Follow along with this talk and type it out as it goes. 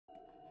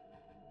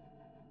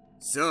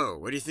So,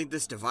 what do you think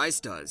this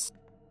device does?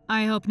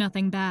 I hope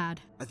nothing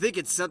bad. I think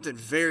it's something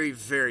very,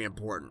 very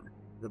important.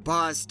 The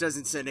boss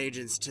doesn't send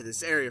agents to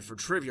this area for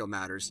trivial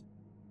matters.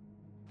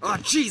 Oh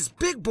jeez,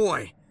 big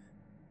boy!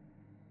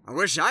 I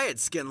wish I had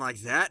skin like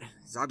that.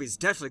 Zombies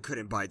definitely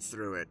couldn't bite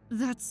through it.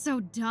 That's so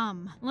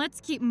dumb.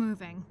 Let's keep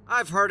moving.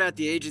 I've heard at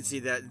the agency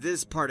that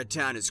this part of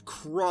town is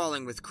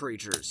crawling with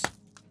creatures.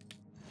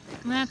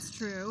 That's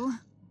true.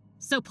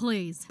 So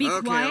please, be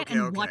quiet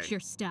and watch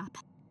your step.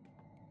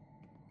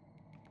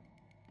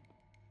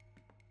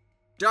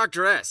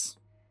 Dr. S,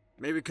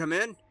 may we come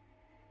in?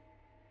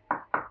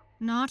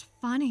 Not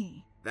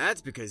funny. That's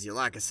because you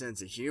lack a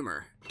sense of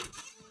humor.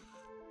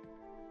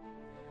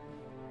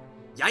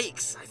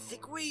 Yikes, I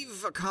think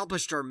we've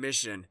accomplished our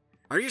mission.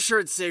 Are you sure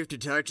it's safe to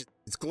touch?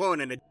 It's glowing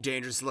in a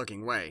dangerous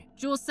looking way.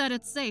 Jules said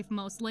it's safe,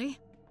 mostly.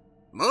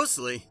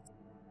 Mostly?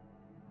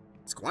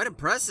 It's quite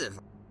impressive.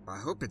 I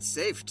hope it's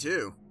safe,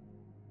 too.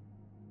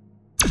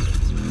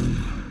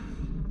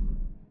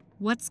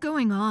 What's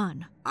going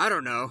on? I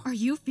don't know. Are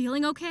you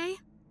feeling okay?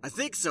 I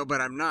think so,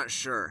 but I'm not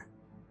sure.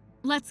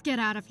 Let's get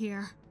out of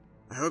here.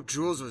 I hope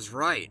Jules was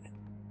right.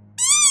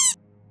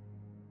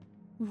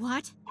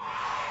 What?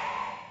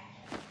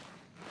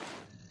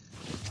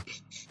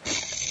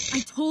 I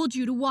told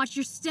you to watch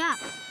your step.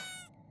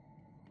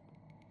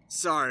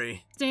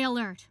 Sorry. Stay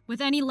alert.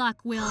 With any luck,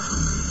 we'll...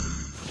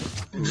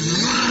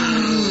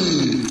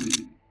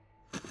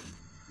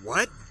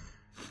 What?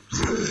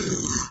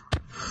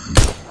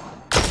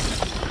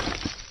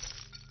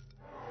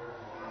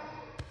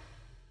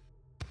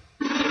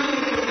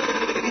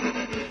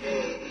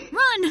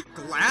 Run!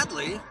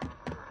 Gladly.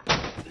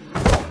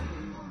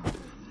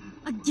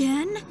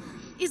 Again?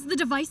 Is the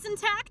device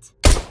intact?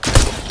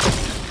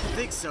 I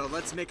think so.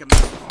 Let's make a move.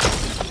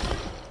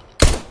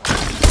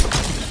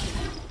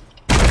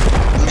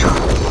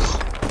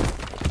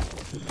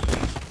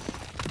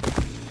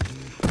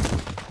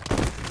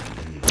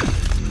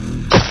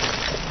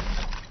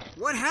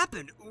 What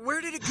happened? Where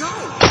did it go?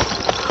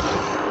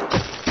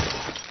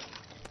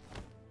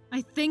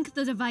 I think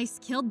the device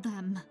killed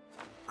them.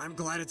 I'm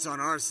glad it's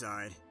on our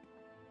side.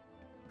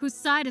 Whose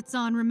side it's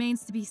on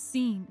remains to be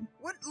seen.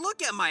 What?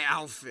 Look at my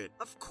outfit.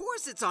 Of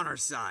course it's on our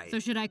side. So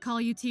should I call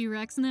you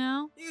T-Rex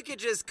now? You could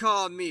just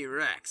call me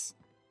Rex.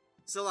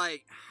 So,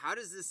 like, how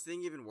does this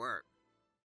thing even work?